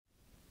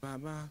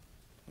Bye-bye.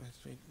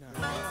 Straight down.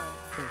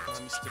 Can't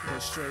find me sticking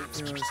straight,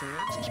 you know what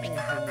I'm saying? They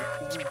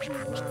don't be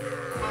trying to wild.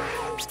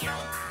 That's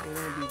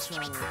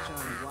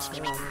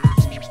me, I'm in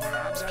the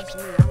rhyme. That's what it's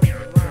about.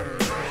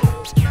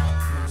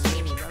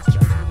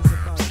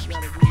 You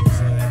gotta be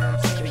yourself.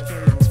 They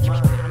can't even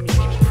mind. I mean,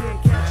 you can't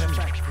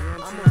catch me.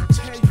 I'm gonna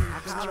tell you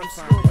how to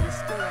score, but it's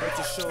still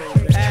to show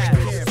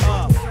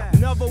that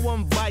another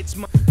one bites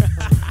my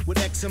with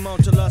X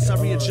amount of lust, I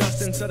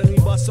readjust and suddenly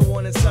bust a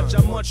one and such.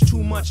 I'm much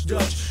too much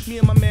Dutch. Me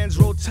and my mans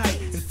roll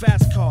tight in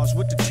fast cars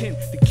with the tint,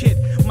 the kid,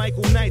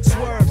 Michael Knight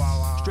swerve.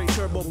 Straight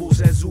turbo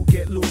boost as Zoot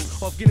get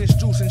loose. Off Guinness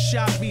juice and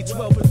shot beats,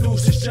 well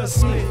produced, it's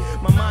just me.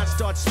 My mind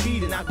starts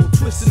speeding, I go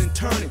twisting and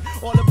turning.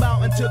 All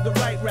about until the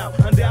right route.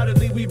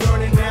 Undoubtedly we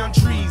burning down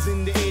trees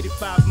in the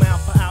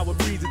 85-mile-per-hour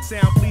breeze. It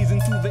sound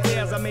pleasing to the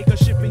airs. I make a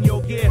ship in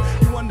your gear.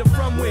 You wonder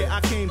from where I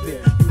came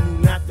there. You knew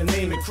not the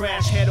name and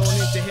crash head on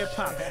into hip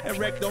hop and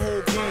wreck the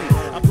whole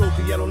game. I broke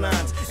the yellow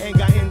lines and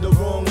got in the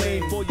wrong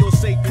lane. For your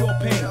sake, pure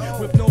pain.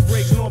 With no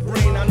brakes, no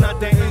brain, I'm not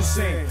that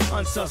insane.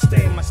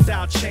 Unsustained, my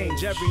style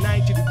change every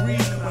 90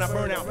 degrees. When I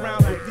burn out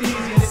rounds with these,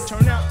 and it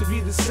turned out to be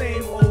the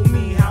same old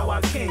me, how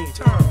I came.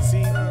 Turn,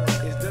 see,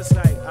 it's just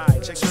like,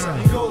 alright, check this out.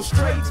 You go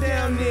straight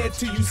down there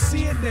till you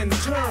see it, then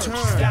turn.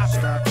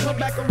 Stop, come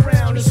back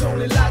around, it's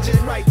only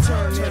logic, right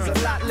turn. There's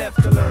a lot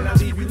left to learn, I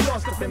leave you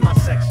lost up in my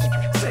section.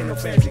 Say no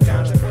fancy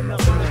concept or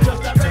nothing, it's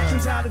just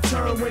directions how to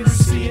turn. When you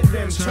see it,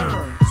 then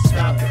turn.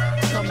 Stop it,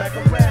 come back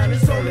around,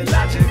 it's only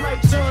logic,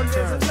 right turn.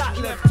 There's a lot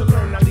left to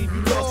learn, I leave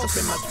you lost up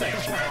in my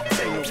section.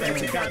 Say no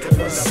fancy concept or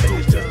nothing,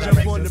 it's just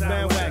jump on the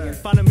bandwagon.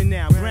 Follow me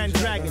now, Grand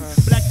Dragon,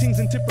 Black Tings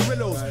and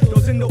Tipperillos,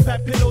 those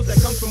Indo-Pac pillows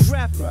that come from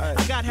Grafton.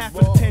 I got half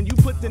of the 10, you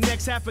put the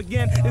next half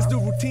again. It's the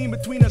routine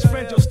between us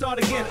friends, you'll start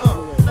again.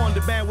 On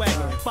the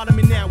bandwagon, follow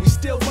me now, we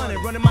still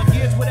running my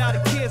gears without a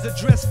cares,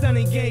 address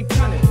stunning, game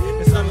cunning.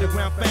 It's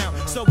underground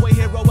found, subway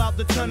hero out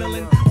the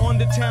tunneling, on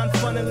the town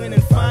funneling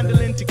and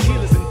fondling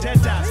tequilas and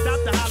Ted Dot. Stop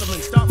the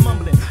hollering, start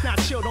mumbling. Now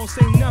chill, don't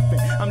say nothing.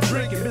 I'm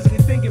drinking, busily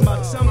thinking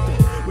about something,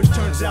 which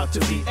turns out to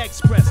be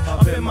express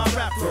up in my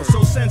rap flow.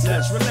 So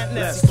senseless,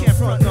 relentless, you can't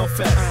front no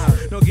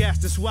fast. No gas,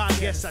 that's why I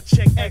guess I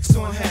check X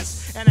on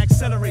Hess and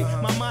accelerate.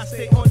 My mind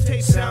stay on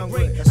tape, sound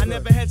great. I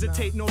never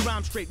hesitate, no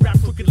rhyme straight, rap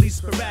crookedly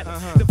sporadic.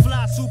 The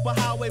fly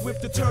superhighway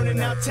with the turning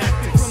out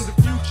tactics. From the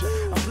future,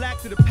 I'm black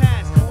to the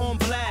past, on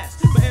blast.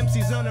 For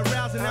MCs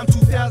unarousing, I'm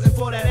 2000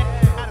 for that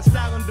out of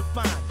style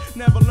undefined.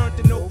 Never learned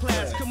in no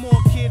class. Come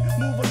on, kid,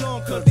 move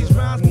along, cause these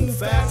rhymes move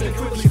fast and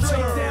quickly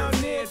turn. Down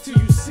there till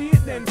you see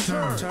it, then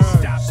turn.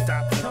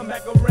 Stop, come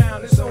back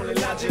around, it's only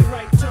logic,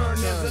 right turn.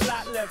 There's a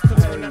lot left to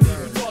learn, I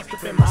leave you lost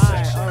up in my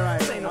section.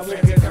 Say no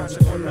fancy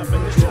concept or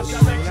nothing, it's just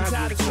directions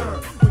how to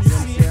turn. When you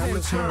see it,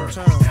 then turn.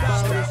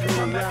 Stop,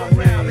 come back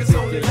around, it's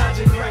only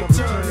logic, right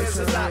turn. There's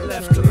a lot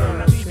left to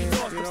learn, I leave you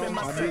lost up in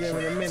my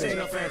section. Say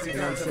no fancy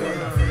concept or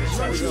nothing.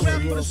 Run you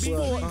rap for the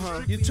sport,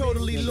 you're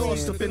totally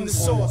lost up in the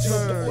sauce.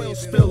 The oil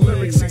spill,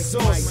 lyrics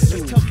exhaust.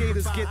 As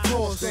tailgaters get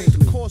tossed,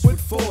 the course with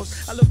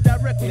force. I look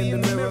directly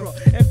in the mirror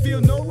and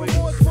feel no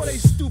remorse for they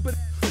stupid.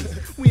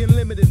 We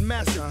unlimited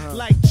massive,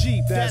 like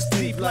Jeep, that's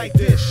deep like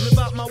this. Live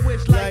out my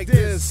wish like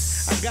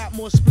this. I got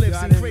more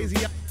spliffs and crazy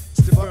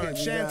to burn.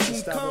 Chance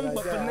soon come,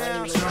 but for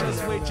now,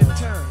 just wait your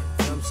turn.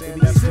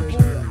 Be simple,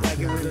 like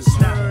it was a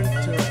turn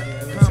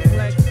to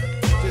complex.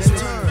 Just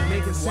turn,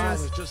 making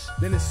sense.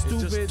 Then it's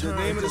stupid. The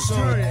name of the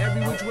song.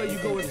 Every which way you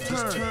go is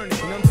turn. You know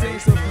what I'm saying?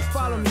 So if you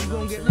follow me, you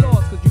gon' get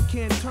lost, cause you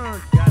can't turn.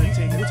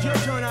 What your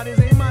turnout is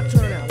ain't my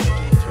turnout. You know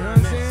what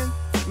I'm saying?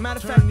 Matter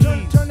of fact,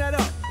 turn that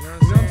up. You know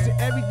what I'm saying?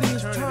 Everything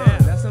is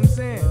turned. That's what I'm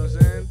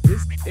saying.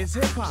 It's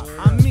hip hop.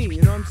 I'm me.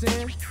 You know what I'm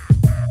saying?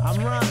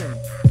 I'm rhyming.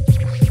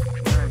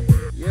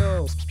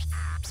 Yo.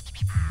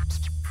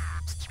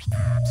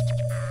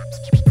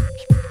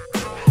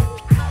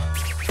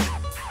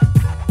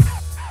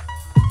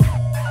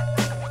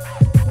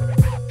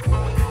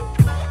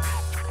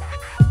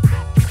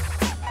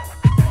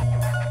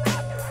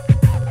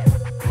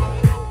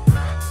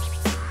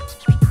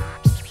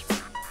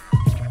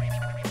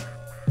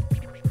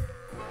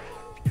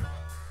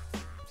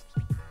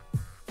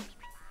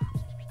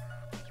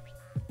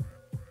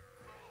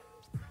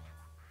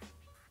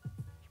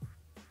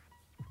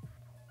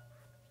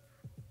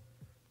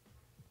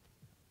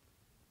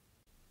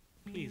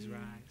 Please rise.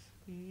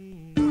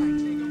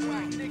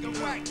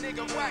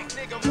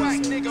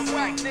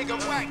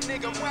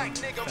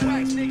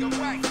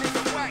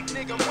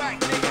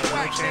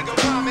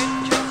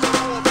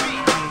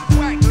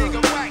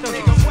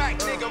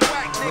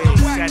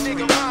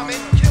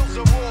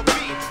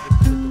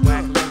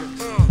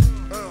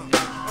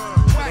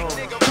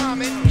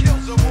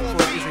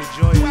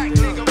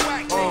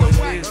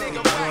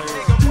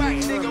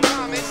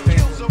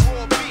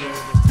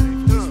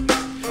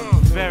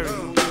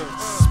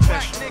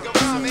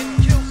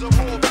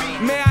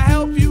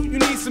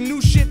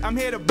 I'm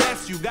here to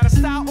bless you. Got a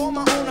style on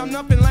my own, I'm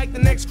nothing like the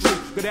next crew.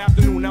 Good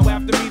afternoon, now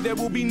after me there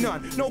will be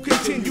none. No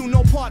continue,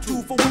 no part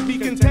two for would-be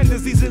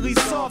contenders easily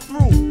saw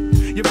through.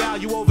 Your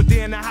value over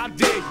there, now how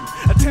dare you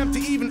attempt to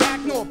even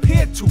act nor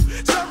appear to.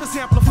 Service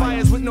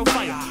amplifiers with no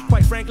fire.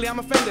 Quite frankly, frankly, I'm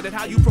offended at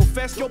how you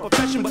profess your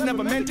profession but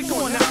never meant it. Come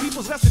on now,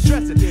 peoples, let's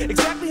address it.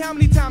 Exactly how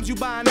many times you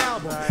buy an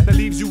album that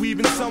leaves you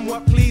even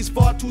somewhat pleased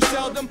far too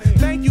seldom?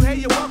 Thank you, hey,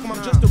 you're welcome.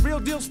 I'm just a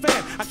real deal's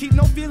fan. I keep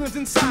no feelings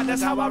inside,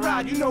 that's how I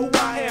ride. You know who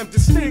I am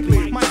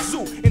distinctly. Mike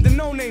Zoot in the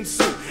no-name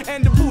suit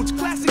and the boots.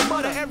 Classic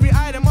butter, every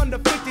item under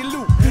 50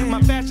 loot.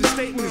 My fashion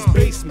statement is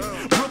basement.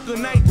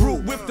 Brooklynite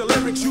root with the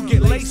lyrics you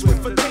get laced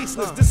with for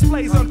tasteless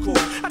displays uncool.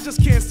 I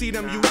just can't see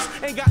them youths.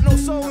 Ain't got no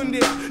soul in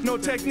there, no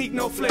technique,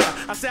 no flair.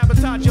 I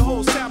sabotage your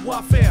whole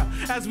savoir-faire.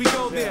 As we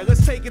go there,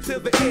 let's take it to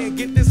the end,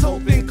 get this whole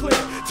thing clear.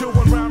 Till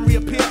one round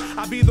reappear,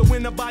 I'll be the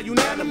winner by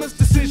unanimous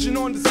decision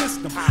on the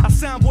system. I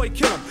sound boy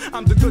kill 'em.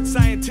 I'm the good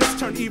scientist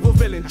turned evil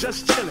villain,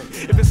 just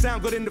chillin'. If it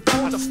sound good in the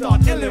phones, I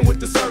start illin' with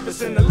the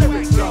service and the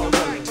lyrics all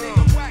right.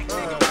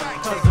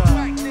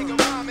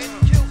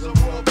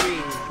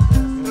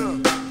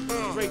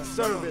 Great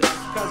service,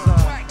 cause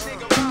whack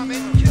nigga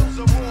rhyming kills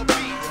a raw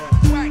beat.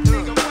 Whack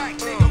nigga, whack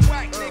nigga,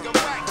 whack nigga,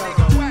 whack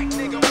nigga, whack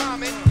nigga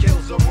rhyming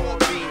kills a raw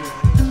beat.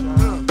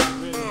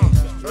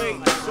 Great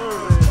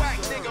service. Whack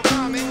nigga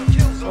rhyming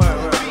kills a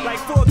raw beat. Like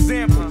for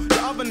example,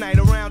 the other night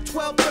around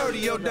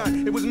 12:30, yo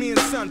done. It was me and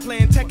son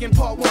playing Tekken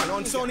Part 1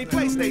 on Sony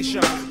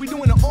PlayStation. We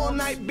doing an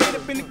all-night bid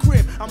up in the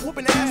crib. I'm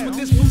whooping ass with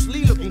this Bruce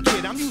Lee looking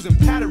kid. I'm using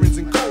patterns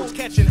and codes,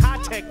 catching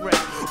high-tech rep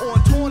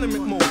on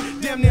tournament mode.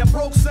 Damn near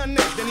broke son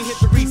neck, then he hit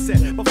the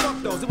reset. But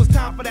fuck those, it was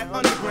time for that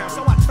underground.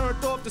 So I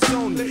turned off the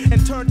Sony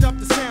and turned up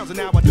the sounds. And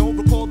now I don't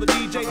recall the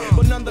DJ,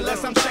 but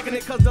nonetheless I'm checking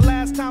it. Cause the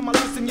last time I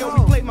listened, yo,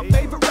 we played my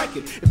favorite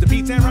record. If the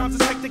beats and rhymes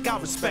is hectic, I'll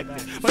respect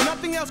it. But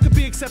nothing else could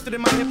be accepted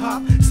in my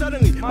hip-hop.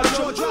 Suddenly, my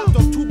jaw dropped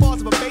off 2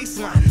 bars of a bass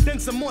line. Then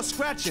some more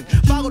scratching,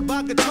 followed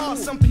by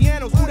guitars, some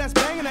pianos. Ooh, that's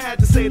banging, I had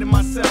to say to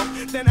myself.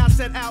 Then I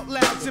said out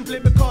loud, simply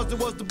because it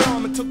was the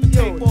bomb and took the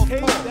tape off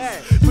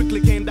pause.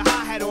 Quickly came the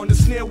hi-hat on the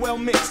snare well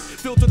mixed.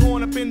 Filtered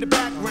horn up in the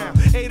background.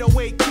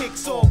 808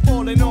 kicks all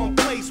falling on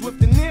place with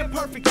the near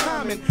perfect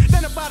timing.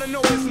 Then about to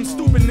nowhere some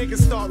stupid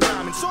niggas start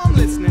rhyming. So I'm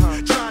listening,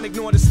 trying to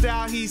ignore the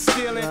style he's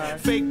stealing.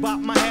 Fake bop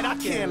my head, I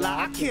can't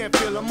lie, I can't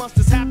feel it. Must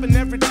have happened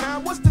every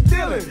time, what's the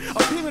dealing?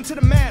 Appealing to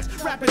the mass,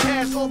 rapping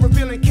hash or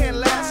revealing can't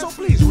last. So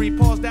please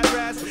repause that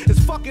razz. It's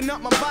fucking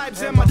up my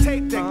vibes and my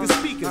tape deck, the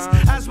speakers,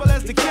 as well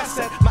as the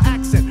cassette. My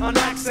accent,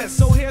 unaccessed,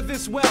 so hear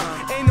this well.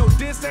 Ain't no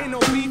diss, ain't no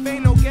beef,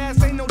 ain't no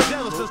gas, ain't no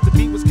jealous. Just the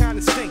beat was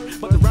kinda stink,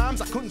 but the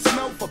rhymes I couldn't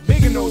smell for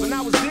bigger nose. And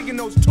I was digging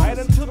those too. Right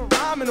into the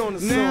rhyming on the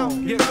song. Now,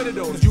 get rid of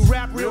those, you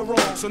rap real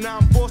wrong. So now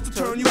I'm forced to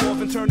turn you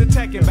off and turn the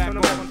Tekken back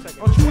on.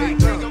 Whack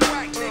nigga,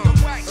 whack nigga,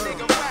 whack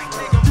nigga, whack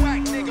nigga,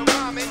 whack nigga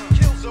rhyming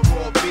kills a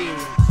raw beat.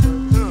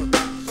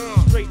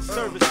 Straight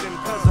servicing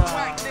cause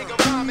whack nigga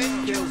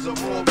rhyming kills a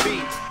raw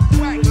beat.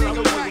 Whack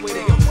nigga, whack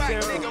nigga, whack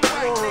nigga,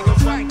 whack nigga,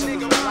 whack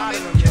nigga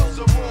rhyming kills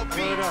a raw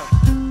beat.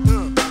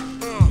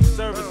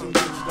 Servicing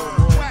beats though,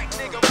 boy. Whack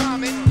nigga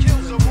rhyming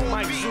kills a raw beat.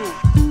 Mike Zoot,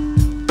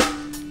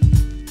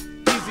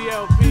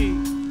 EZLP.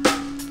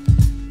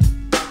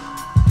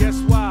 Guess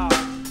why?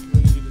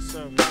 Bring you the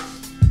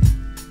service.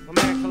 My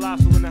man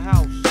Colossal in the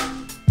house.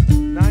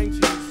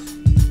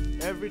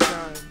 90s, every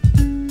time,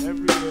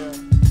 every year.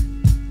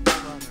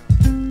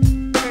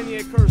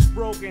 10-year curse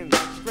broken.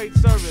 Straight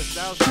service.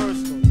 That was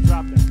personal.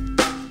 Drop that.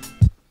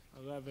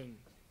 11.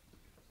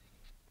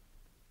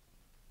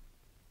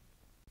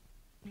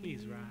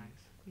 Please rise.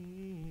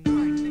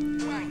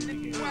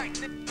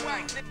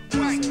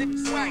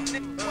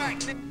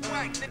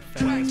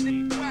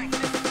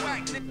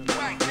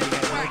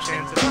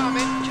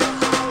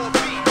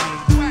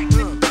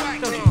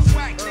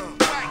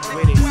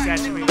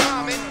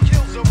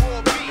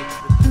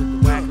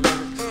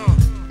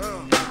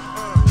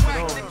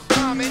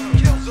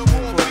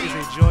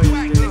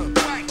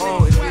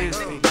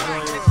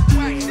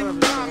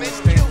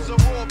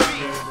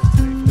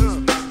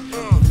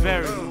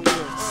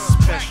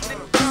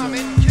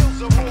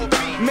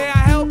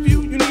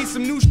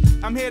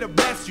 I'm here to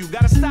bless you.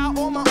 Got a style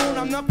on my own,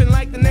 I'm nothing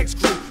like the next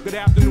crew. Good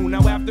afternoon,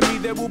 now after me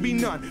there will be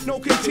none. No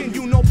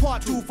continue, no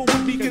part 2 for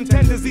would-be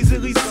contenders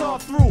easily saw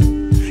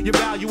through. Your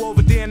value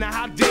over there, now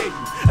how dare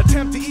you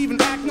attempt to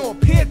even act nor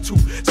appear to.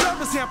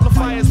 Service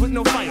amplifiers with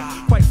no fire.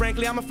 Quite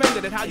frankly, I'm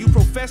offended at how you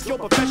profess your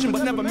profession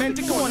but never meant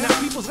it. Come on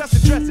now, peoples, let's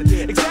address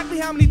it. Exactly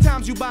how many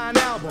times you buy an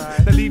album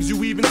that leaves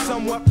you even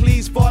somewhat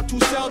pleased far too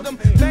seldom?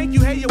 Thank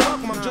you, hey, you're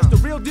welcome. I'm just a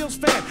real deal's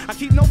fan. I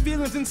keep no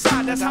feelings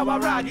inside, that's how I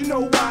ride. You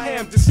know who I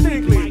am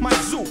distinctly. Mike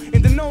Zoot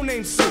in the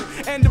no-name suit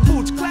and the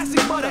boots. Classic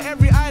butter,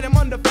 every item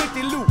under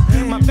 50 loot.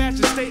 My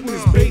fashion statement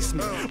is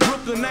basement.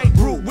 Brooklynite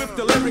root with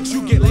the lyrics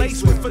you get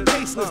laced with for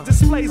tasteless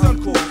displays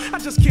uncool. I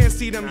just can't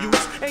see them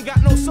youths. Ain't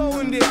got no soul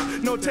in there,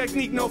 no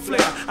technique, no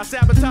flair. I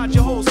sabotage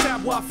your whole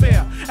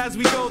savoir-faire. As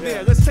we go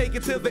there, let's take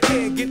it to the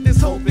end, get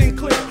this whole thing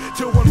clear.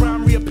 Till one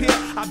round reappear,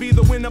 I'll be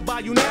the winner by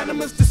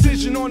unanimous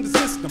decision on the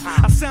system.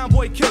 I sound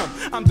boy kill 'em.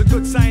 I'm the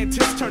good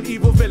scientist turned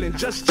evil villain,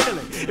 just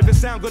chillin'. If it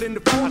sound good in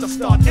the phones, I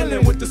start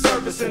illin' with the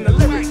service and the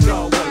lyrics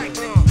all way.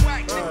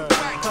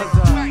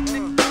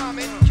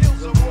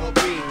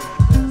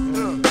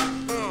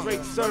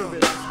 Great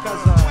service,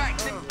 cause whack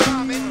nigga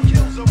rhyming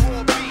kills a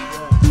raw beat.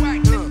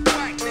 Whack nigga,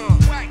 whack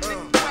nigga, whack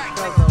nigga, whack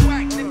nigga,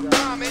 whack nigga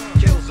rhyming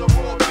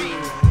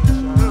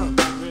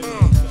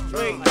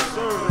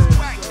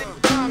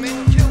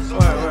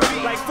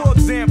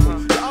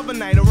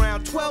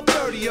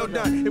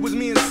It was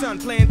me and son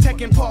playing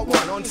Tekken Part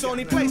 1 on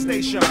Sony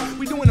PlayStation.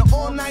 We doing an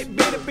all-night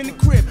bid up in the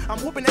crib. I'm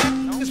whooping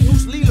at this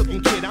Bruce Lee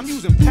looking kid. I'm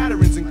using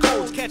patterns and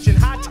codes, catching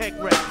high-tech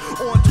rap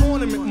on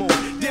tournament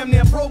mode. Damn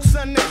near broke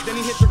son neck, then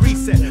he hit the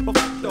reset. But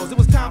f those, it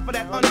was time for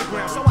that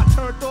underground. So I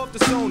turned off the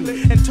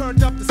Sony and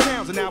turned up the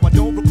sounds. And now I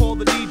don't recall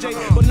the DJ,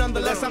 but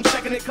nonetheless I'm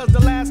checking it. Cause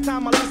the last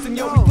time I listened,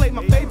 yo, he played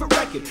my favorite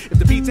record. If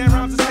the beats and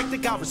rhymes is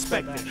hectic, I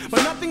respect it.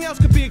 But nothing else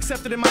could be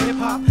accepted in my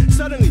hip-hop.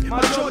 Suddenly,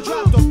 my jaw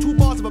dropped off 2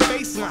 bars of a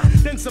bass line.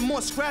 Then some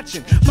more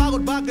scratching,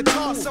 followed by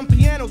guitar, some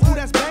pianos. Ooh,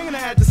 that's banging, I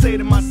had to say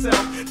to myself.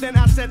 Then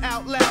I said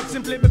out loud,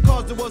 simply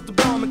because it was the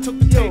bomb, and took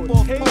the tape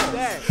off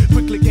pause.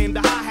 Quickly came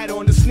the hi-hat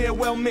on the snare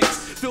well mixed,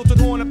 filtered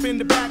horn up in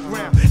the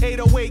background,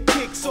 808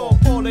 kicks all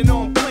falling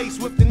on place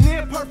with the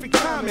near perfect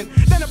timing.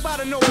 Then about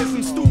to nowhere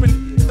some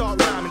stupid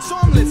start rhyming, so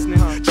I'm listening,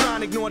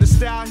 trying to ignore the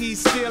style he's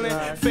stealing.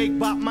 Fake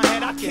bop my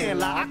head, I can't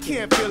lie, I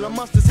can't feel it.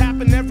 Must have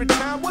happened every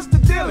time. What's the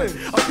dealing?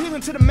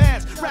 Appealing to the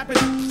mass, rapping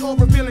or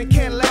revealing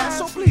can't last.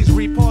 So please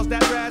repause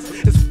that razz.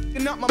 It's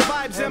f***ing up my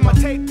vibes and my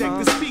tape deck,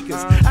 the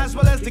speakers, as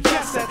well as the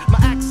cassette. My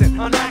accent,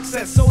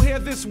 unaccessed, so hear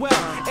this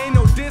well. Ain't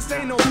no diss,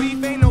 ain't no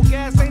beef, ain't no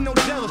gas, ain't no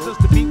jealous.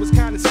 Just the beat was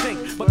kinda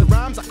stink, but the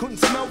rhymes I couldn't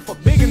smell for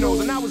big in those,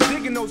 and I was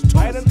digging those too.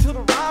 Right until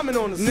the rhyming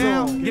on the song.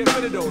 Now, get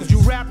rid of those, you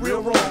rap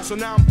real wrong. So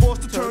now I'm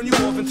forced to turn you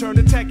off and turn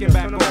the Tekken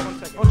back on.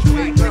 Don't you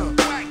hate that?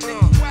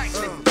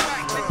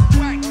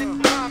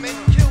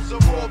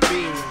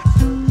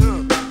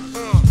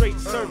 Straight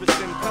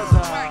servicing, cause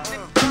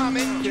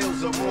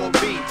kills a raw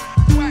beat.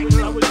 I wish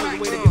there was a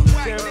way to get the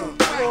sample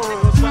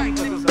floral or something,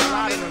 cause there's a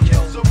lot of them.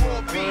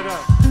 Word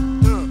up.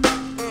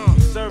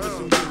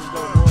 Servicing beats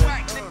though, boy.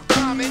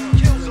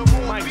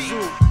 Mike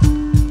Zoot,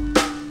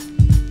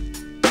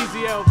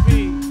 Easy LP.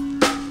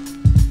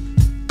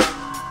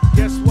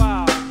 Guess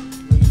why?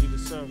 Bringing you the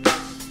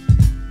service.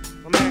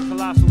 My man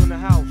Colossal in the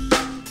house.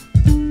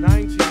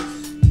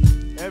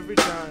 90s, every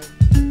time,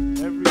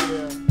 every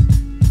year.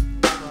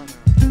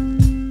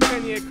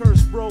 10-year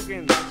curse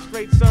broken,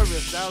 straight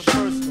service, that was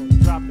personal,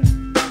 drop that.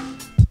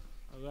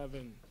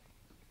 11.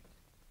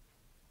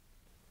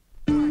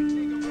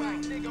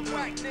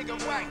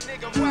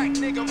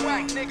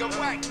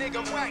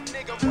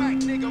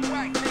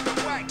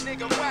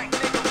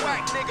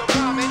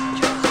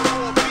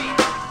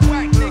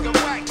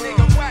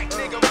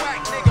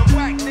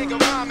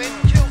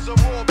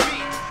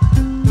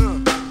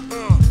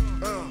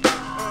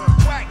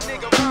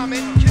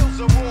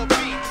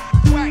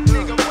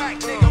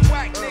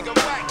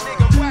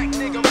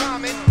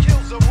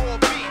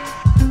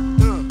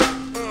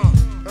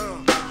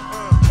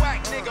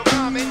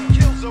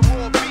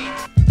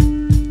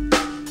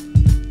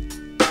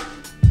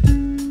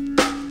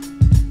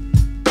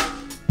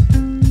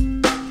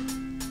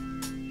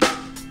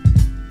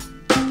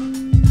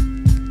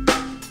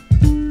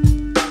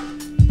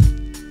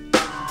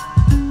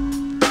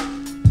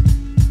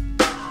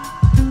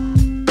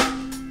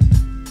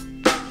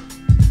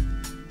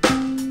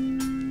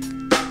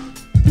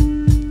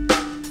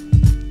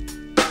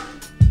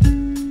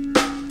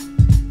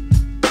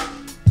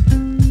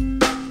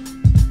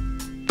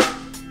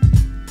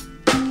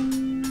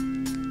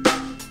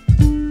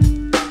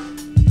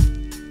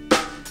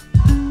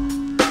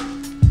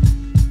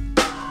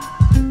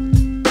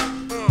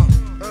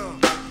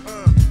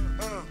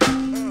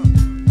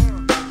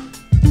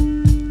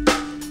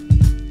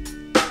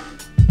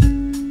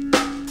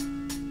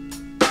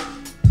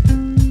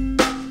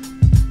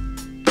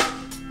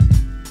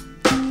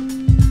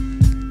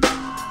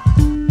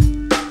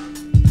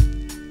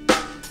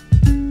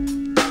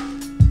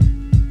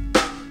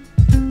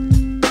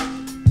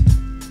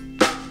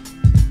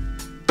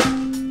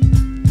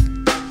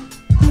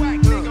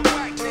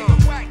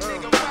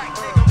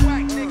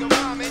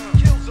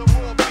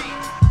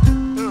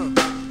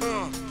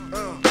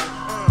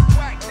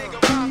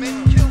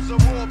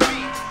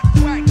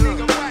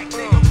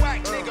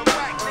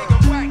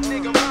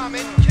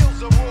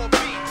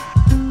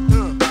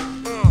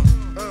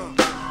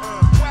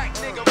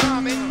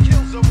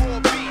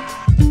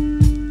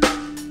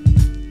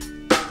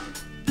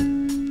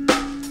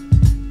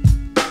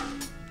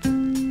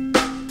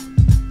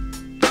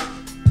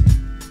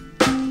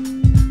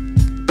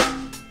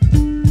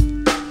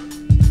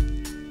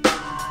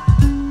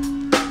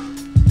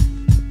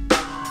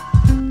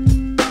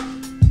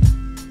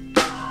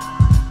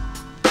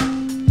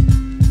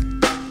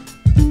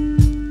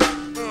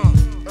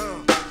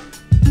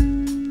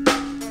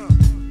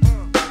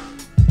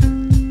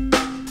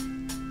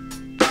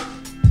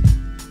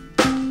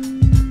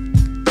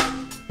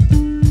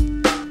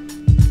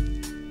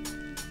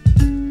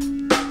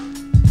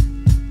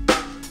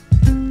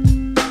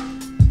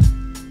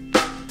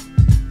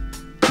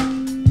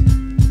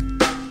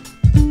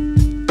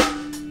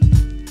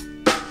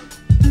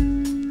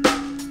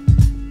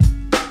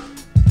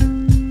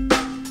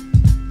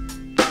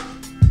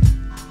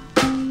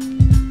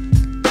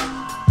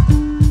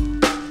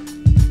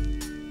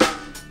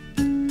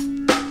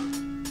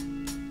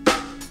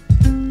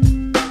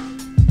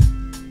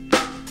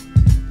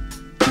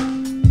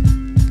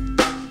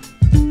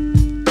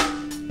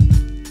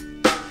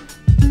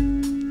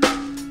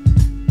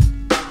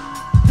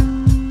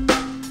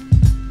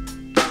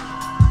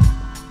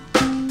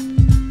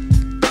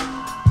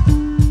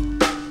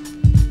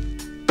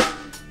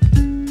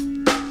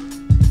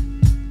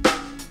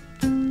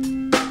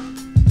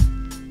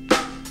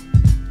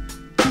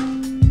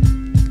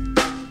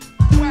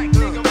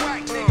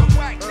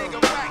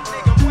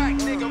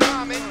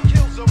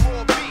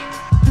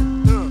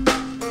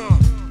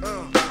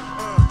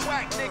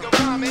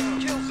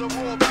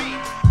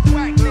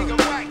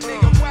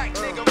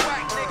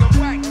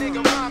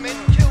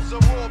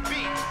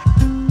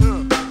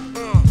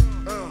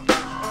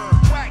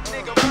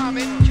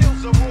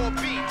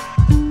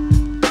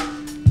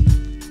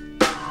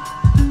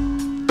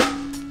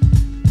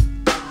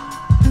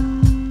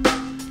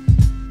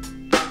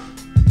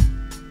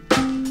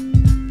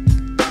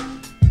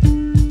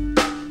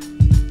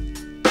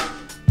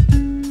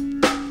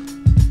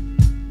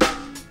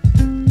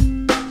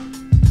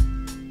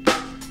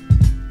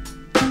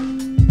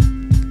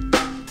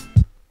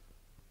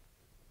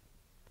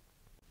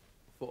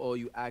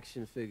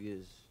 action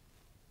figures.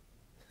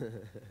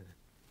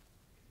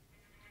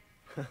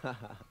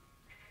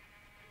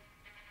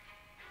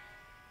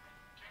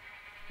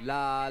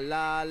 La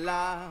la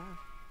la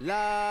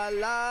la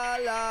la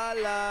la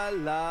la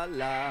la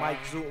la.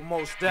 Mike Zoot,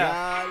 Mos Def.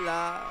 La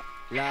la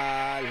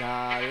la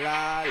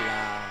la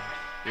la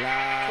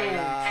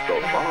la. The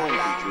following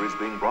feature is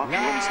being brought to you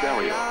in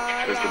stereo.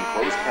 It has been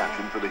closed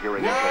captioned for the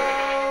hearing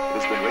impaired.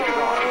 It has been rated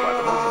R by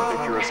the Motion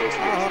Picture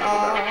Association of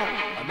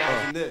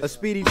America. A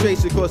speedy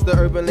trace across the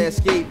urban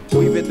landscape,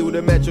 weaving through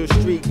the metro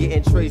street,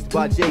 getting traced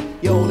by Jake.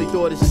 Your only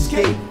thought is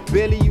escape,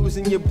 barely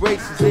using your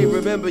brakes as they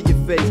remember your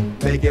face.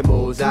 Making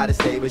moves out of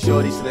state with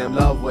shorty slim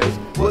love ways.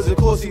 Was a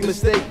costly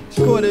mistake,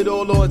 she caught it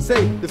all on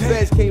tape. The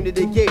feds came to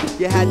the gate,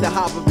 you had to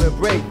hop up and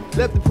break.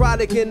 Left the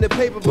product in the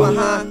paper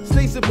behind.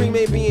 Stay supreme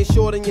ain't being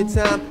short in your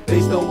time.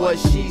 Based on what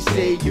she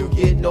say, you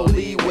get no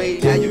leeway.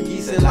 Now you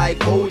geesing like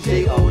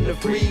OJ on the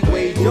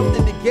freeway. Jumped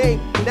in the game,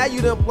 now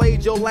you done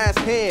played your last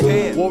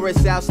hand.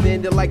 Warrants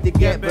outstanding like the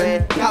Get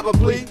Band. Cop a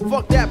plea,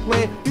 fuck that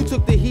plan. You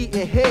took the heat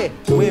in hand.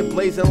 Wind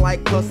blazing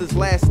like Custer's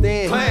last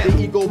stand.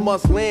 The ego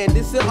must land.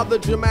 This and other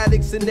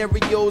dramatic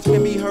scenarios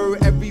can be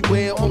heard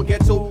everywhere on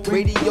ghetto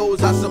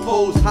radios. I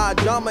suppose high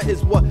drama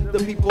is what the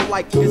people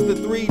like. It's the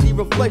 3D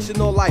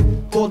reflection on life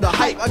called the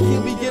hype. I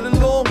can't be getting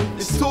along.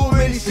 There's too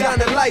many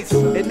shining lights,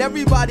 and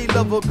everybody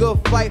love a good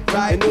fight,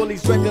 right? And all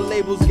these record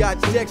labels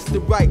got checks to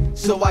write,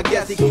 so I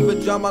guess they keep a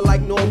drama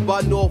like North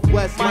by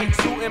Northwest. Mike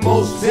Zoot and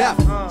Mos Mos Def.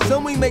 Def.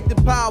 Some we make the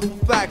powerful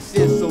facts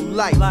in, so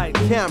light,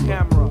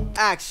 camera,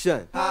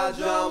 action. High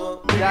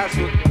drama, that's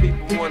what the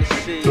people wanna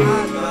see.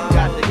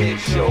 Got the hit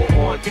show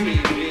on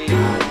TV.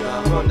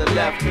 From the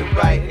left to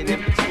right and in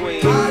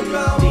between.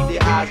 Keep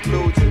their eyes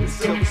glued to the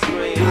silver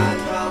screen.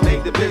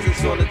 Make the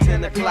business on the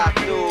 10 o'clock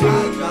news.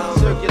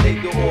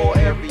 Circulate the whole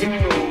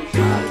area cruise.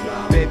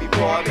 Baby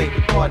boy, make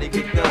the party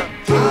get done.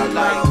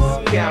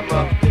 Lights,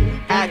 camera,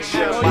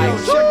 action.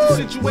 Check the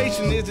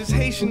situation, is this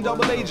Haitian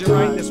double agent,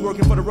 right? That's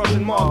working for the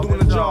Russian mob,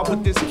 doing a job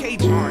with this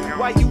Cajun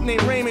white youth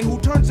named Raymond, who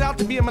turns out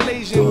to be a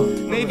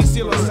Malaysian Navy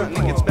SEAL or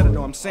something. It gets better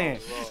though, I'm saying.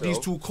 These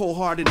two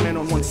cold-hearted men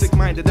on one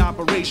sick-minded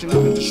operation,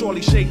 looking to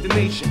surely shake the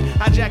nation.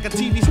 Hijack a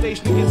TV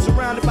station and get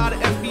surrounded by the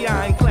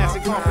FBI in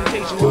classic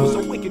confrontation. It was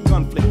a wicked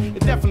conflict.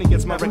 It definitely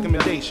gets my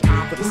recommendation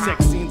for the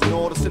sex scenes and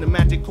all the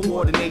cinematic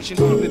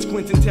coordination. And it's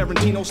Quentin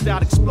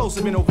Tarantino-style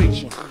explosive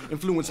innovation,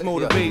 influence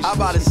motivation. How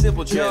about a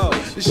simple translation?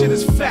 Yo, this shit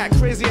is fact,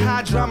 crazy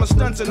high drama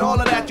stunts and all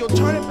of that. Yo,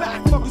 turn it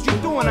back, fuck was you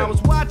doing? I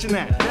was watching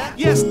that.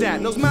 Yes, that.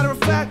 And as a matter of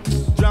fact,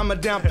 drama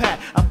down pat.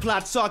 I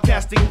plot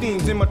sarcastic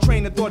themes in my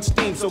train of thought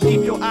steam. So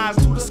keep your eyes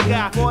to the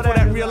sky for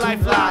that real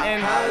life lie.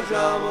 And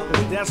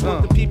that's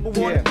what the people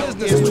want in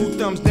business. Here's 2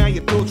 thumbs down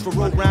your throats for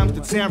road rhymes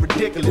that sound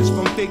ridiculous.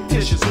 From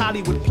fictitious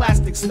Hollywood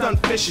plastic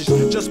stunt fishes,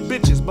 just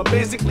bitches. But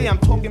basically, I'm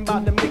talking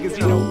about them niggas,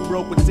 you know,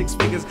 broke with 6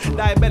 figures,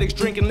 diabetics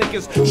drinking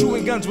liquors,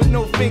 shooting guns with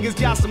no fingers.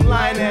 Y'all some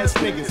lying ass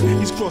niggas.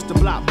 These cross the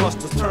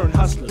blockbusters turn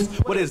hustlers.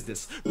 What is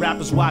this?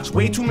 Rappers watch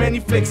way too many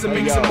flicks and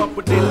mix them up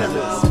with their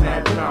lyrics.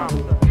 Mad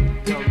drama.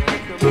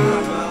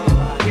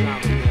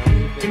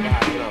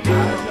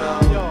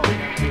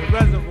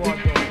 Reservoir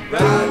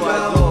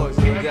Dogs.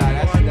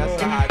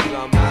 That's a hot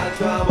drama.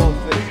 Both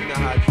fish in the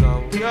hot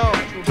drama.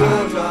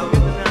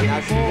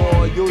 That's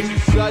more usual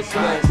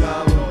suspects.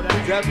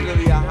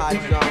 Definitely a hot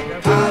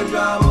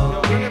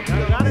drama.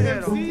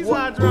 MC's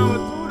hot drama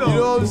too, though. You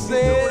know what I'm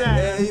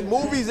saying?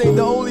 Movies ain't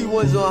the only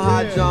ones on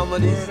hot drama.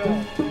 These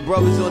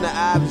brothers on the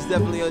abs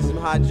definitely on some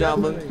hot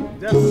drama.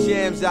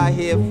 Shams out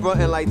here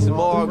fronting like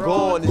tomorrow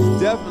gone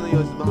is definitely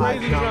on some hot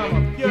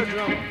drama. Pure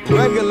drama.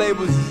 Record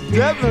labels is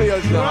definitely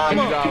on some hot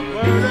drama.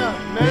 Word up,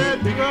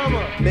 mad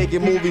drama.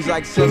 Making movies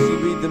like Cecily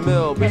B.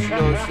 DeMille, but you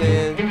know what I'm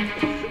saying?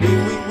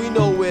 We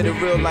know where the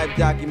real life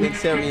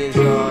documentarians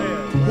are.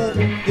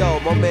 Yo,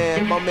 my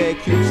man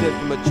Q-Tip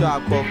from A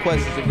Tribe Called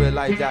Quest is a real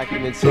life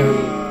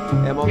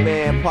documentarian. And my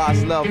man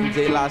Pos Love from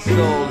J La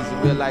Soul is a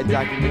real life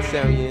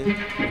documentarian.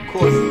 Of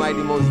course,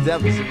 Mighty Mos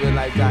Def is a real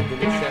life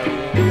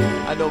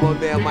documentarian. I know my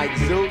man Mike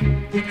Zoot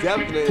is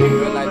definitely a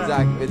real life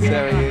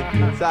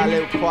documentarian.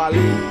 Talib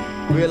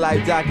Kweli, real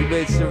life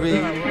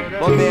documentary.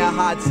 My man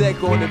Hot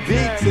Tech on the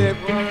beat tip,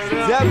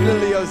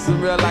 definitely on some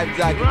real life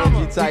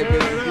documentary type of, you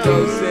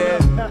know what I'm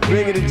saying?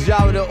 Bringing the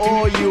job to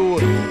all you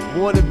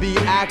wanna be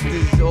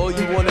actors, all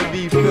you wanna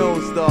be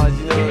film stars,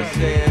 you know what I'm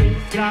saying?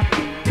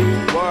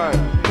 Word.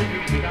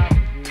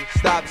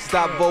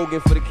 Stop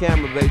voguing for the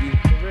camera, baby.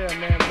 For real,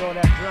 man, bro,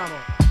 that drama.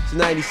 It's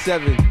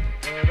 97.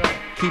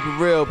 Keep it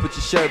real, put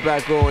your shirt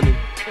back on and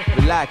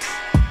relax.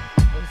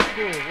 It's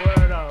cool,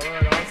 word up,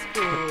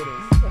 school with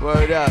us.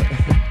 Word up.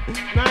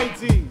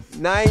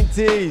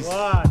 90s.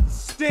 What?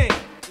 Stink.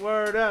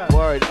 Word up.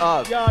 Word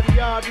up.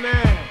 Yard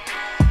man.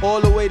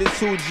 All the way to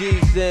 2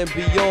 G's and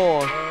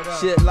beyond.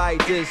 Shit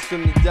like this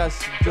from the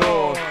dust to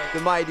dawn. The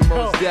Mighty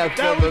Mos Def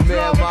from the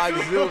man Mike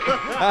Zoot.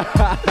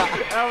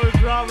 That was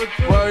drama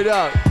too. Word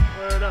up.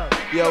 Word up.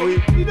 Yo, we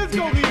just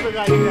gonna leave it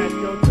like that,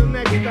 yo. Till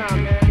next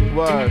time, man.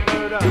 Word.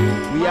 Word up.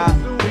 We out.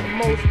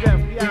 Mos Def,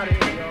 we out of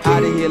here, yo.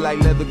 Out of here like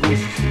leather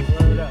gooses.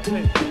 Word up.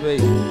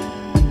 Peace.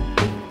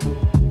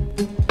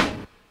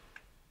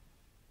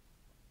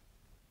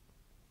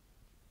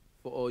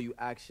 For all you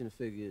action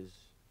figures.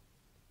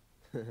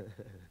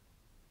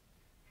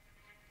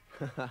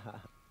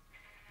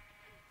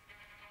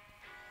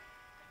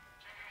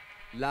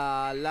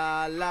 La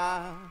la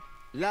la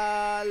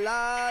la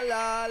la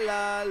la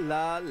la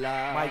la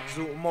la. Mike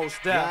Zoot, Mos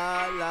Def.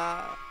 La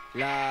la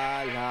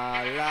la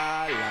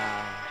la la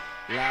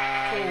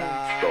la.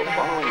 The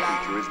following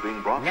feature is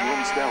being brought to you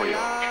in stereo.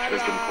 It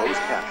has been closed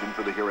captioned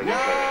for the hearing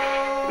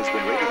impaired. It has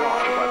been rated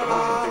R by the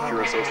Motion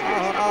Picture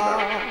Association of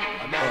America.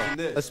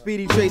 A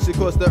speedy trace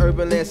across the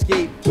urban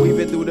landscape,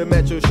 weaving through the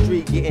metro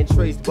street, getting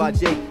traced by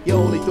Jake. Your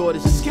only thought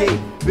is escape,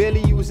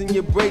 barely using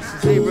your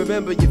braces. They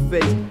remember your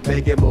face,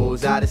 making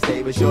moves out of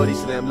state, but shorty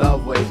slim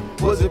love ways.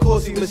 Was a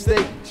costly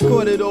mistake, she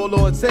caught it all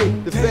on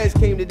tape. The feds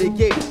came to the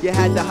gate, you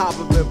had to hop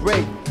up and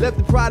break. Left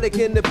the product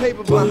in the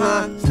paper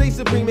behind. Stay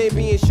supreme ain't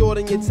being short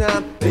on your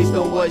time. Based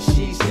on what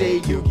she say,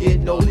 you get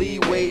no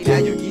leeway. Now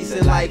you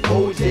geesing like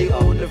OJ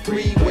on the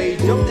freeway.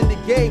 Jumped in the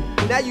game,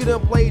 now you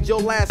done played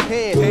your last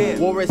hand.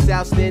 Warrants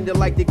outstanding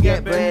like the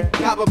Gap Band.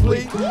 Cop a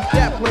plea,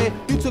 that plan,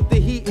 you took the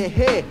heat in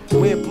hand.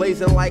 Wind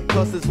blazing like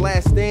Custer's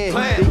last stand.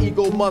 The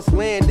ego must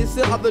land. This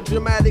and other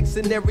dramatic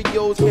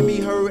scenarios can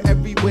be heard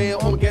everywhere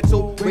on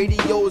ghetto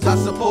radios. I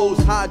suppose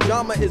high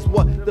drama is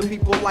what the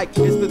people like.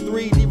 It's the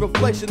 3D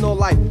reflection on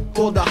life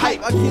called the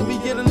hype. I can't be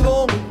getting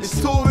along. There's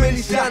too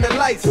many shining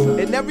lights,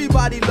 and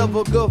everybody love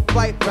a good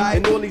fight, right?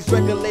 And all these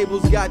record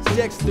labels got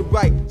checks to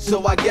write,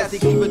 so I guess they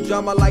keep a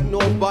drama like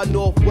North by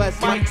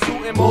Northwest. Mike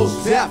Zoot and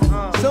Mos Def.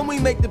 Some we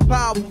make the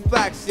powerful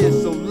facts here,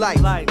 so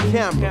light,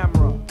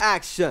 camera,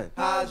 action.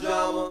 High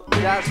drama,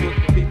 that's what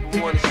the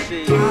people wanna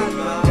see.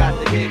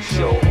 Got the hit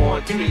show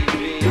on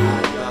TV.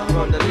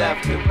 From the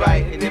left and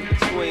right and in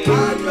between.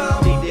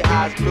 Need their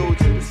eyes glued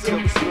to the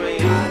silver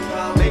screen.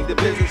 Make the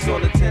business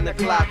on the 10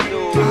 o'clock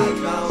news.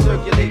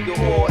 Circulate the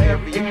whole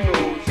area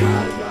cruise.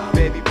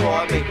 Baby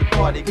boy, make the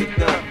party get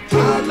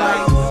done.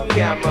 Lights,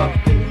 camera,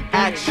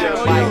 action.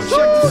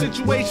 Check the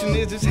situation,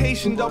 is this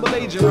Haitian double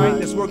agent, right?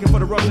 That's working for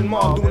the Russian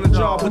mob, doing a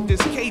job with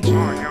this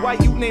Cajun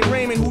white youth named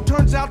Raymond, who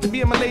turns out to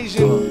be a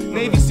Malaysian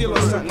Navy SEAL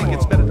or something. It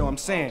gets better though, I'm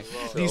saying.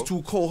 These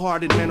two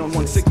cold-hearted men on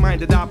one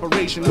sick-minded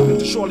operation, looking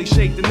to surely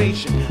shake the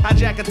nation.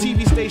 Hijack a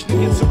TV station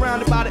and get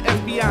surrounded by the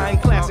FBI in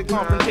classic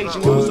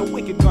confrontation. It was a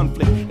wicked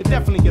gunflick. It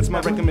definitely gets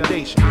my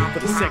recommendation for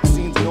the sex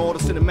scenes and all the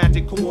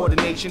cinematic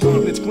coordination.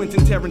 And it's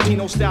Quentin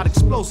Tarantino-style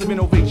explosive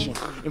innovation,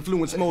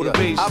 influence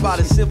motivation. How about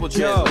a simple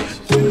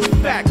translation?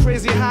 Back,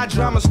 crazy high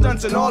drama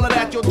stunts and all of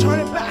that. Yo, turn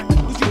it back.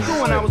 What you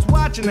doing? I was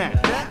watching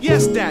that.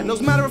 Yes, that. No, as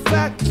a matter of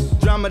fact,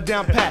 drama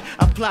down pat.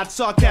 I plot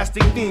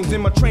sarcastic themes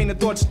in my train of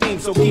thought steam.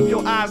 So keep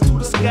your eyes to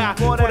the sky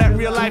for that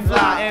real life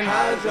lie. And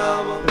high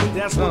drama,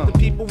 that's what the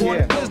people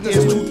want. Business.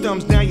 Here's 2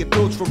 thumbs down your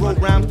throats for road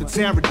rhymes that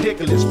sound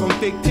ridiculous. From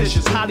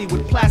fictitious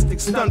Hollywood plastic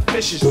stunt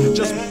fishes.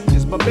 Just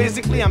this, but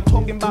basically I'm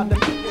talking about the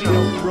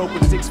broke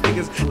with 6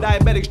 figures,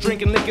 diabetics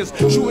drinking liquors,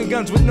 shooting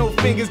guns with no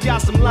fingers.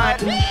 Got some line.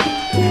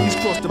 These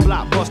cross the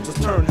blockbusters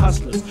turn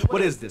hustlers.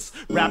 What is this?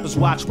 Rappers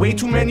watch way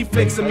too many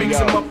flicks and mix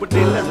them up with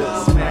their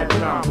lyrics. Mad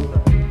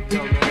drama.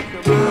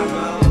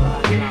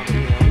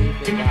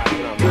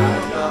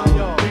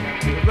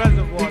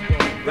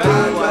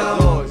 Reservoir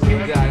Dogs.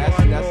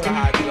 That's a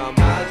hot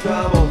drama. Hot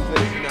drama.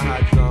 Fixing the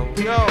hot drama.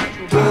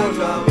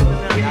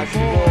 That's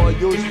more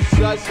usual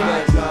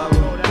suspects.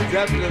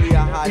 Definitely a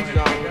hot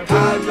drama.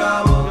 Hot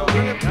drama.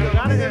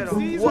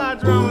 hot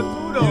drama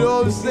too, though. You know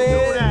what I'm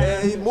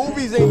saying?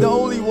 Movies ain't the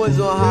only ones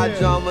on hot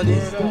drama.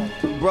 These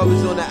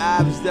brothers on the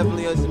apps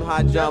definitely on some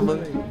hot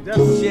drama.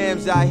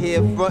 Shams out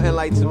here fronting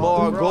like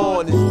tomorrow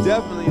gone is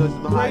definitely on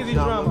some hot Crazy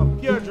drama.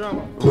 Pure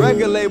drama.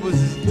 Record labels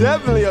is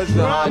definitely on some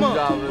hot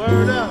drama.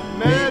 Word up,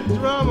 mad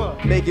drama.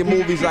 Making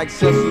movies like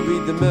Cecily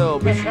DeMille,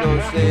 but you know what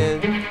I'm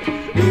saying?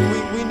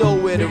 We know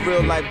where the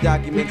real life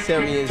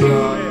documentarians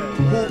are.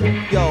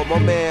 Yo, my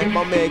man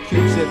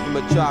Q-Tip from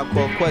A Tribe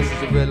Called Quest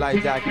is a real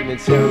life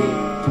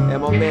documentarian.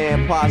 And my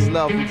man Pos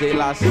Love from J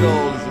La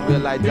Soul is a real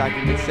life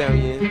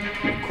documentarian.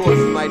 Of course,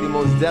 the mighty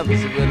Mos Def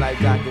is a real life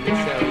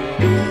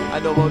documentarian. I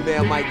know my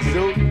man Mike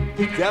Zoot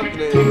is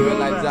definitely a real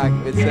life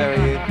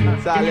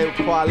documentarian. Talib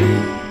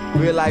Kweli,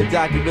 real life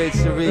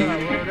documentary.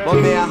 My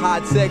man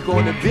Hot Tech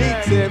on the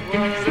beat tip,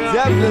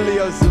 definitely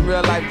on some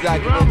real life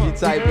documentary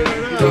type business,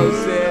 you know what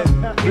I'm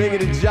saying? Bringing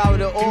the job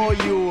to all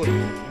you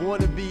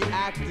wanna be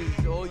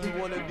actors, all you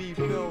wanna be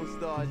film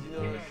stars, you know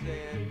what I'm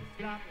saying?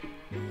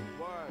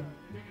 Word.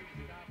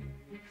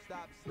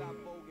 Stop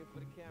voguing for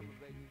the camera,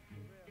 baby.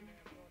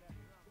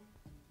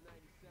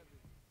 97.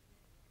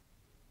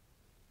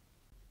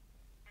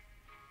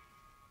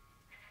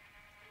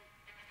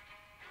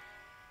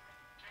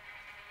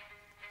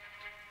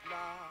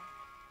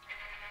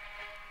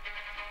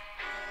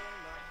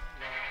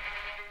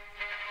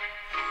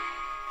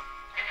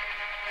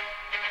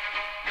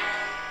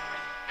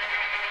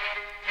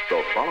 The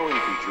following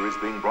feature is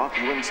being brought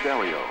to you in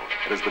stereo.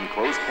 It has been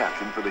closed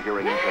captioned for the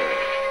hearing impaired.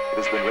 It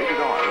has been rated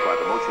R by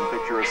the Motion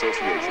Picture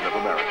Association of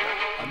America.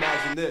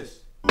 Imagine this.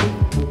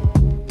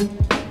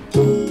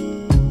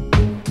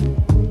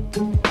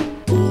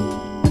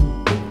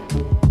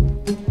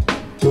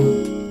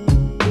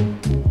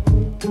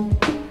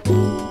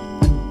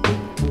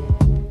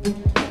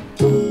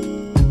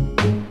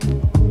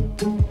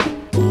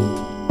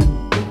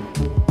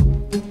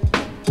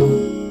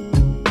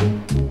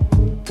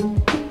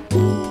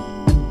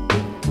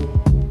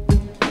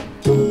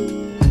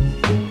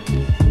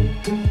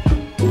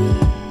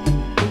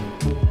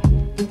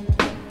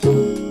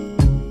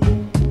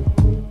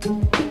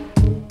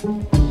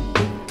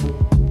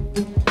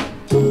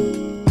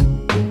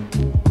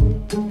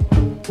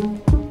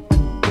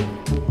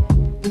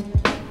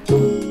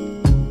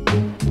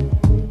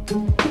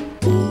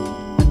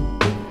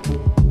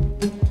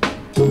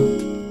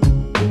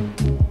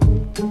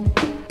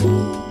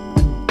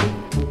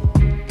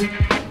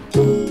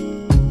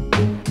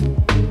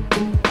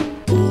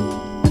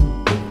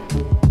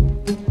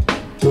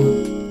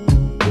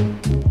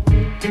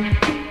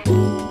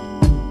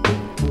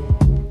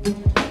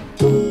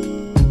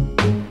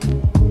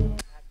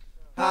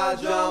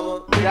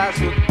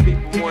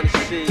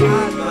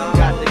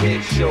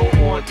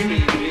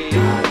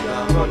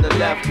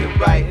 left and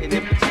right and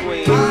in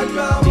between.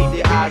 Keep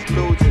their eyes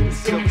glued to the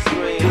silver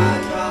screen.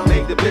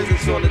 Make the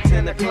business on the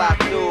 10 o'clock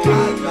news.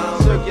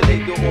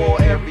 Circulate the all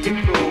area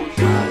crews.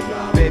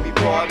 Baby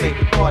boy, make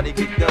the party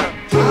get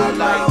done.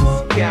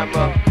 Lights,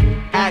 camera,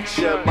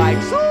 action, Mike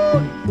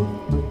Zoot.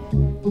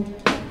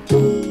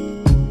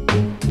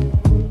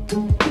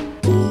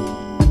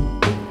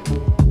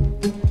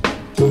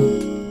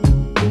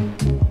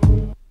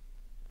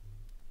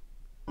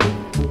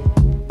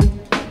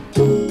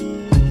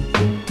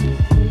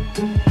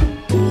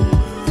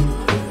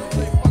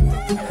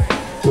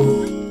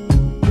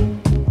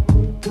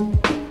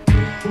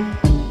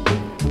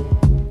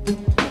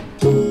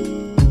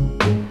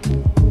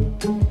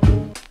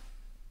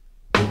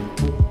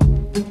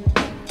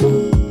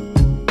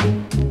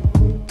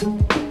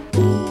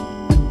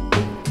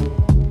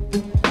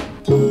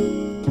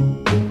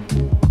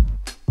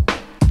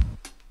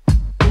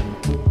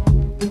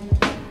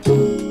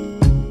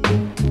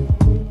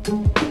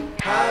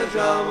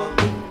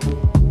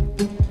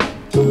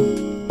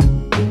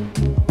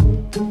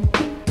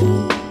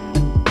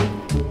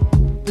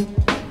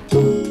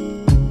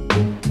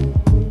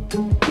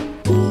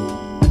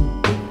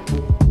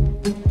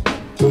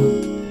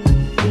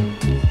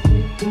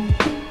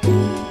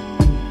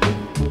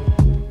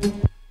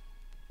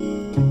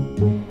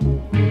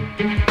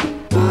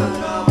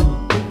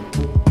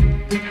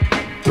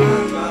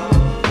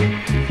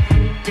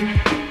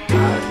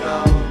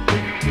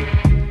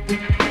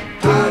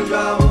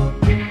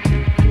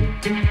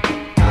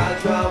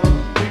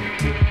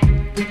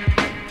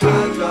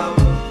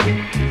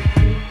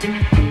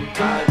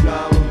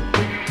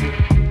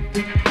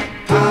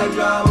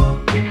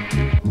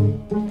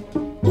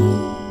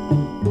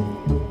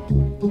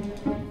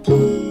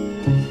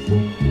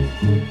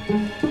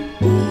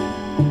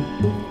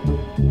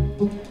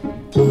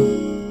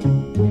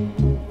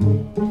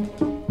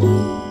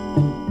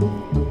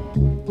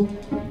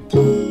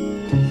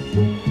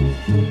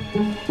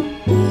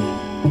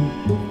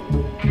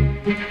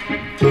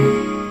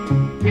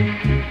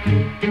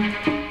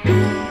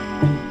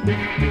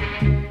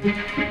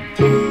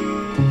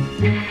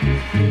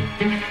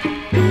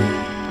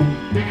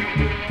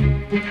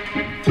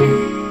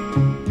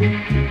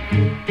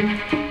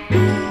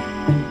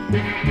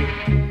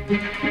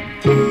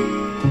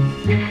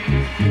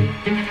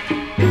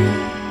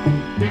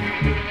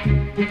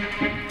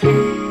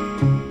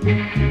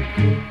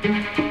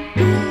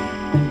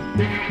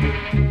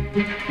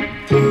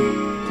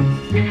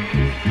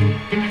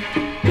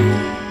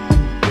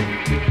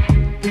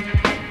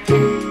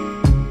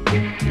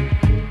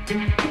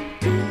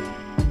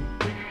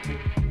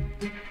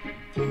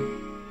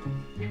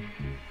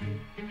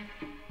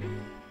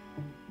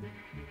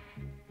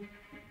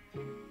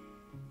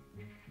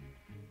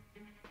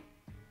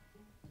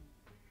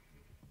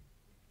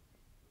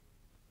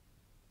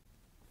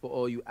 For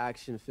all you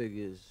action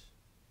figures.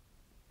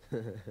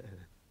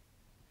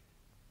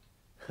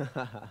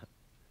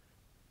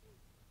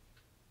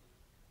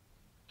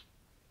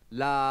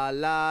 La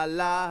la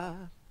la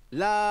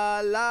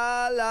la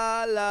la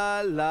la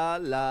la la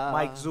la.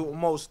 Mike Zoot,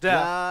 Mos Def.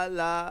 La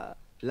la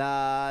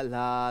la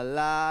la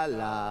la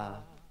la.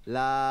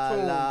 La,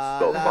 la,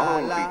 The la,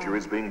 following la, feature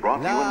is being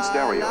brought to you in la,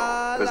 stereo.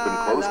 la, It has been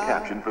closed la,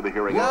 captioned for the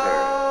hearing impaired.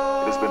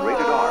 It has been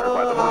rated R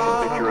by the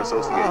Motion Picture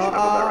Association of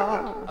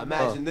America.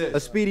 Imagine this. A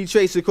speedy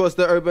trace across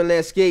the urban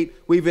landscape,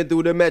 weaving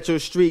through the metro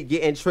street,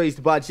 getting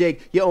traced by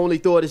Jake. Your only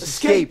thought is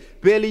escape.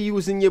 Barely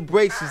using your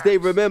braces, they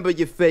remember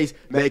your face.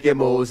 Making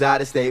moves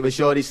out of state with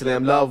shorty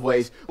slim love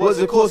ways. Was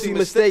a costly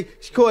mistake,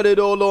 she caught it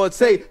all on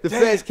tape. The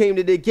fans came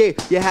to the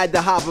gate, you had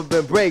to hop up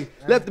and break.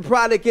 Left the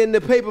product in the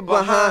paper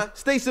behind.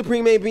 Stay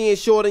supreme ain't being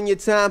short in your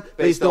time.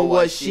 Based on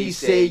what she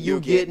say, you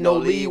get no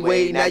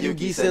leeway. Now you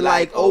geesing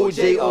like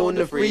OJ on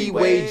the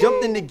freeway.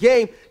 Jumped in the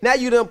game, now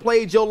you done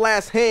played your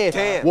last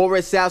hand.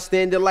 Warrants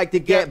outstanding like the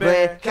Gap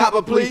Band.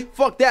 Copper plea,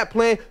 fuck that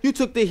plan. You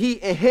took the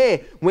heat in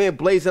hand. Went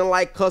blazing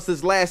like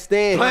Custer's last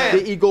stand.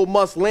 The ego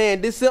must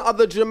land. This and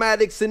other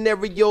dramatic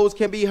scenarios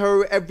can be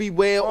heard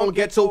everywhere on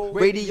ghetto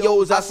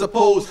radios, I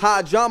suppose.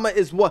 High drama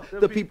is what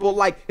the people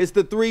like. It's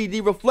the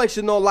 3D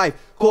reflection on life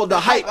called the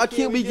hype. Why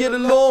can't we get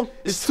along?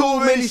 It's too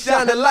many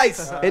shining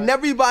lights, and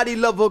everybody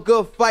love a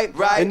good fight.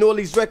 And all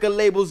these record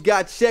labels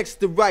got checks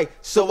to write,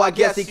 so I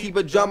guess they keep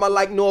a drama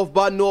like North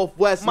by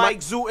Northwest. Mike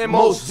Zoot and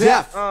Mos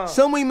Def.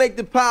 Some we make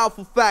the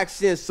powerful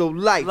factions, so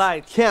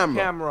lights,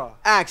 camera,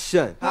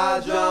 action.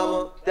 High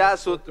drama,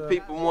 that's what the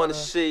people wanna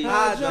see.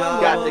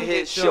 Got the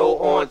hit show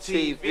on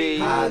TV.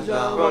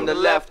 From the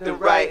left to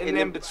right and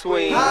in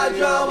between.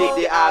 Keep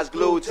their eyes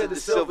glued to the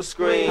silver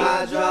screen.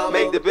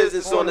 Make the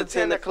business on the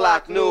 10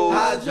 o'clock news.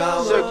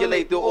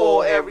 Circulate through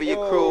all area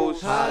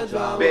crews.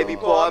 Baby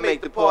boy,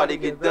 make the party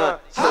get done.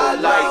 So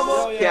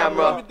lights,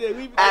 camera,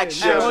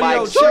 action, Yo,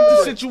 Mike. check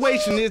the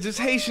situation. There's this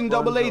Haitian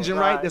double agent,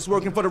 right? right? That's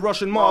working for the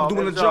Russian mob,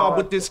 doing a job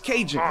with this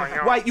Cajun.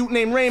 White youth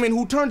named Raymond,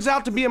 who turns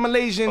out to be a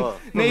Malaysian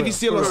Navy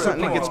SEAL or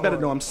something. It gets better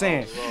though, I'm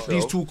saying.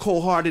 These two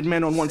cold-hearted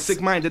men on one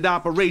sick-minded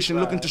operation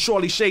looking to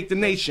surely shake the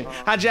nation.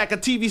 Hijack a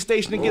TV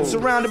station and get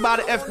surrounded by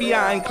the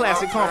FBI in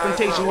classic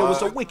confrontation. It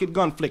was a wicked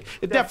gun flick.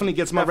 It definitely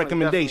gets my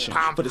recommendation.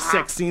 For the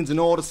sex scenes and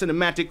all the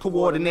cinematic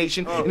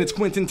coordination and its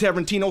Quentin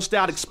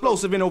Tarantino-styled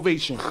explosive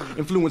innovation.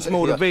 Influence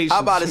motivation. How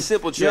about a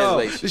simple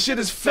translation? Yo, this shit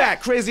is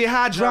fat, crazy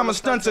high drama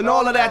stunts and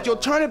all of that. Yo,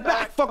 turn it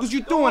back. Fuck was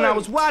you doing? I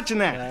was watching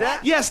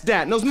that. Yes,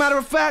 that. And as a matter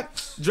of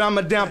fact,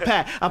 drama down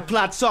pat. I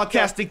plot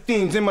sarcastic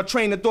themes in my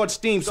train of thought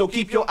steam. So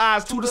keep your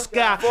eyes to the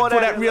sky for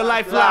that real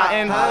life lie.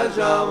 And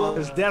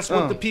cause that's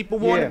what the people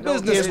want in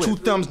business. Here's 2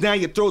 thumbs down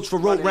your throats for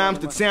rote rhymes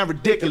that sound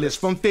ridiculous.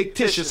 From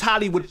fictitious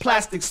Hollywood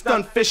plastic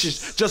stunt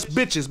fishes, just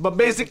bitches. But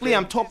basically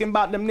I'm talking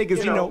about them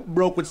niggas, you know,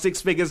 broke with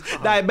 6 figures,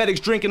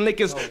 diabetics drinking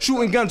liquors,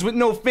 shooting guns with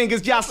no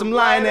fingers. Y'all some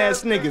lying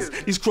ass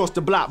niggas. These cross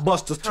the block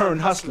busters turn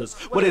hustlers.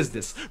 What is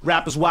this?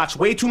 Rappers watch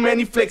way too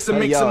many flicks and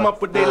mix them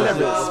up with their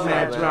lyrics.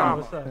 Mad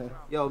drama.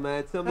 Yo,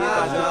 man, tell me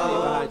about your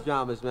favorite hot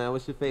dramas, man.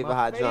 What's your favorite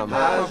hot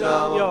drama?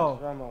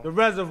 Yo, the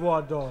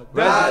Reservoir Dogs.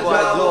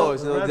 Reservoir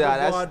Dogs, no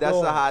doubt. That's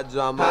a hot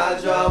drama.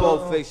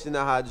 Pulp Fiction,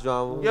 a hot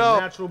drama. Yo,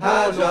 Natural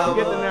Born, don't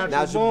forget the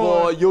Natural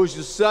Born,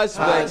 Usual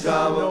Suspects.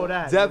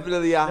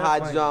 Definitely a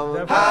hot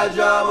drama. Hot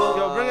drama.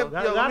 Yo, bring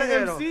it. A lot of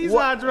MCs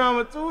hot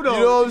drama too, though.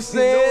 You know what I'm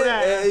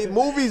saying?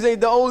 Movies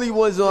ain't the only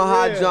ones on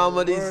hot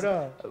drama. These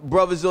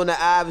brothers on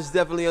the Ives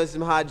definitely on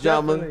some hot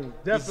drama.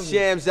 These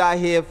shams out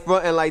here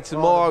fronting like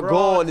Tomorrow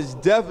Gone is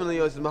definitely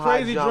on some hot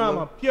Crazy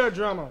drama, pure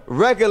drama.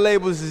 Record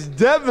labels is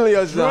definitely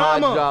on some hot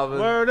drama.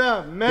 Word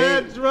up,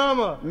 mad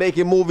drama.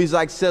 Making movies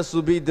like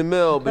Cecil B.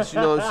 DeMille, but you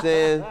know what I'm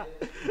saying?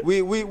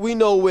 We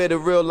know where the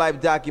real life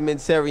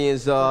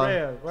documentarians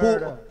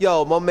are.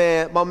 Yo,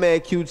 my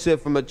man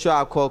Q-Tip from A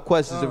Tribe Called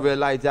Quest is a real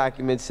life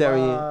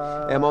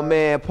documentarian, and my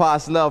man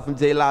Pos Love from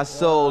De La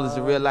Soul is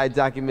a real life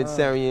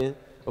documentarian.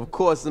 Of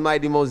course, the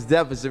mighty Mos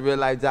Def is a real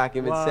life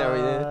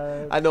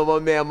documentarian. I know my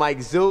man Mike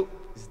Zoot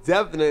is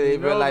definitely a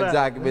real life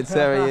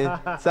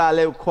documentarian.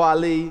 Talib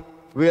Kweli,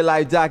 real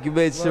life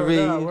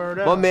documentary.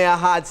 My man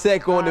Hot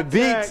Tech on the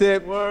beat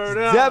tip.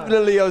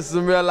 Definitely on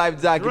some real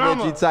life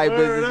documentary type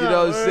business. You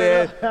know what I'm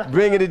saying?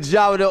 Bringing the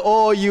job to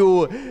all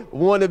you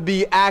wanna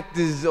be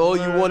actors, all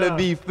you wanna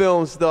be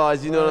film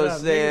stars. You know what I'm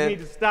saying? Niggas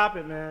need to stop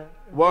it, man.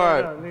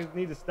 Word. Niggas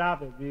need to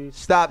stop it, B.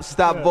 Stop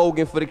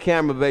voguing for the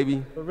camera,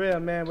 baby. For real,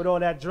 man, with all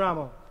that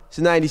drama. It's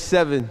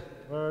 97.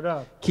 Word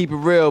up. Keep it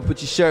real,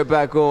 put your shirt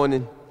back on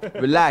and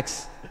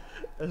relax.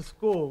 It's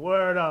cool.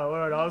 Word up,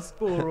 word up.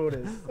 School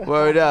rulers.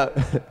 Word up.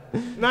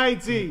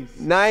 90s.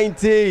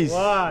 90s.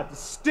 What?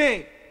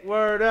 Stink.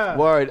 Word up.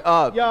 Word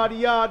up. Yard to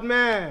yard,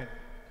 man.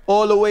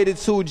 All the way to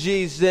 2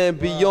 G's and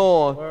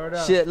beyond.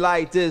 Shit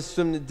like this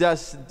from the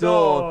dust to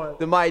dawn.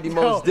 The mighty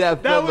Mos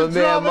Def from my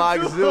man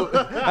Mike Zoot.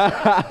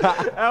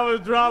 That was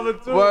drama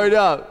too. Word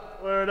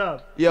up. Word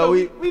up. Yo,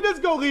 so we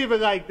just go leave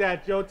it like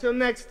that, yo. Till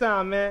next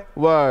time, man.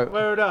 Word.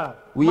 Word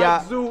up. We Mike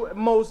out. Zoot,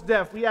 Mos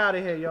Def. We out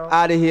of here, yo.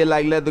 Out of here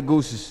like leather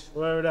gooses.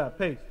 Word up.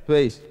 Peace.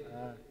 Peace.